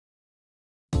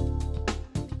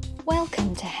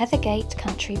Welcome to Heathergate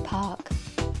Country Park.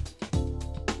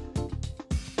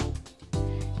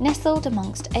 Nestled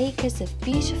amongst acres of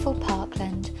beautiful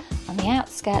parkland on the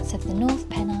outskirts of the North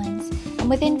Pennines and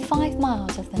within 5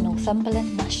 miles of the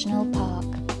Northumberland National Park.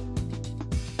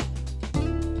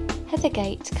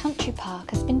 Heathergate Country Park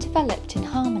has been developed in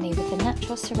harmony with the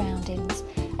natural surroundings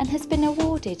and has been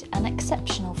awarded an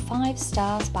exceptional 5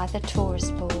 stars by the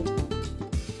Tourist Board.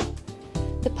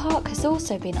 The park has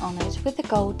also been honoured with the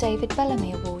Gold David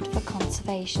Bellamy Award for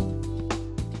Conservation.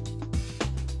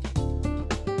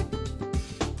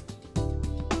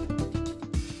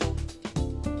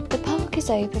 The park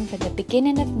is open from the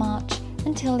beginning of March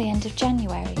until the end of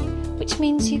January, which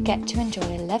means you get to enjoy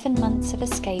 11 months of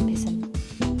escapism.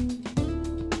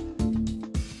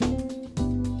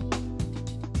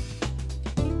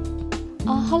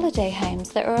 Our holiday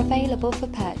homes that are available for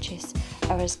purchase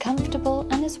are as comfortable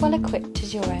and as well equipped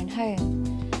as your own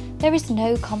home. There is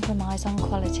no compromise on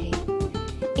quality.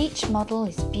 Each model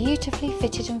is beautifully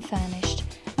fitted and furnished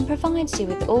and provides you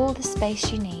with all the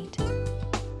space you need.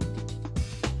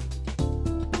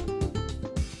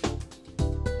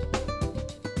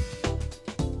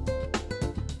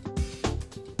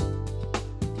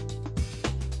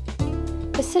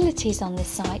 Facilities on this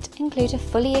site include a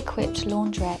fully equipped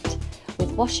laundrette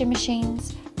with washing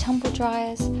machines, tumble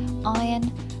dryers,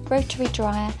 iron, rotary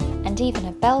dryer and even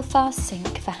a Belfast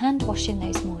sink for hand washing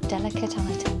those more delicate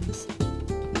items.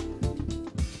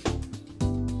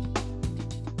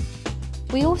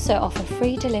 We also offer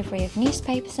free delivery of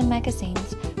newspapers and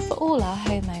magazines for all our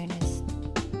homeowners.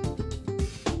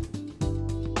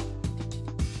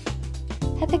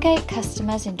 Heathergate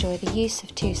customers enjoy the use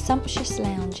of 2 sumptuous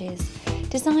lounges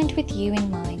designed with you in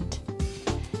mind.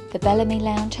 The Bellamy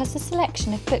Lounge has a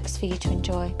selection of books for you to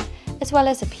enjoy, as well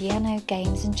as a piano,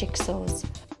 games and jigsaws.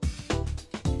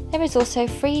 There is also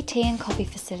free tea and coffee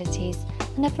facilities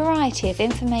and a variety of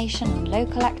information on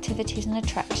local activities and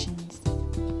attractions.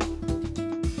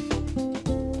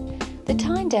 The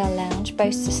Tyndale Lounge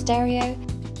boasts a stereo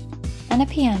and a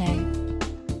piano.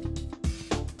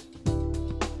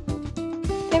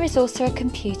 There is also a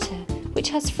computer which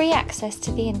has free access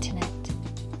to the internet.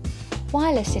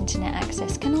 Wireless internet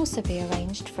access can also be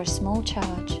arranged for a small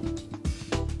charge.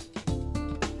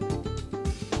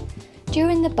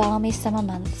 During the balmy summer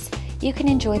months, you can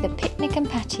enjoy the picnic and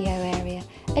patio area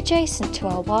adjacent to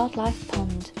our wildlife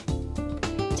pond.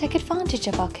 Take advantage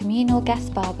of our communal gas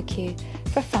barbecue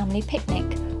for a family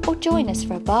picnic, or join us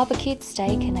for a barbecued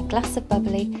steak and a glass of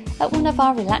bubbly at one of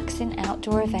our relaxing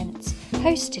outdoor events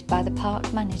hosted by the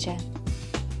park manager.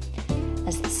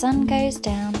 As the sun goes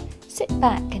down, sit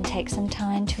back and take some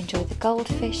time to enjoy the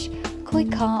goldfish, koi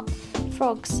carp,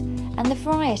 frogs and the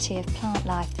variety of plant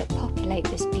life that populate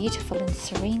this beautiful and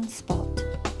serene spot.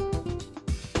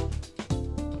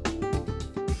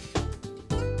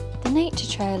 The nature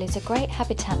trail is a great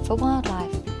habitat for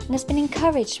wildlife and has been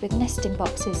encouraged with nesting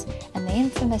boxes and the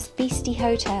infamous beastie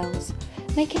hotels,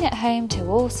 making it home to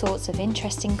all sorts of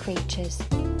interesting creatures.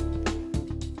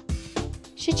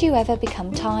 Should you ever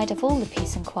become tired of all the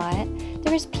peace and quiet,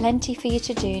 there is plenty for you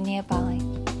to do nearby.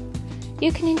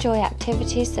 You can enjoy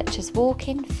activities such as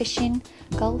walking, fishing,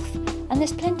 golf, and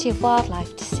there's plenty of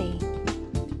wildlife to see.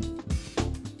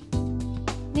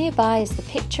 Nearby is the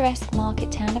picturesque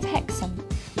market town of Hexham,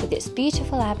 with its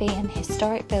beautiful abbey and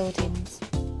historic buildings.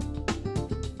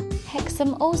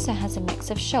 Hexham also has a mix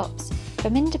of shops,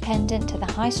 from independent to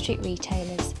the high street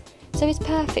retailers, so it's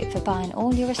perfect for buying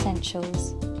all your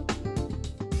essentials.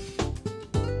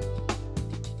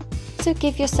 So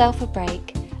give yourself a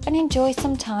break and enjoy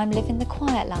some time living the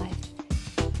quiet life.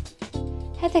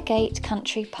 Heathergate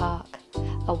Country Park,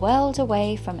 a world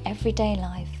away from everyday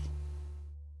life.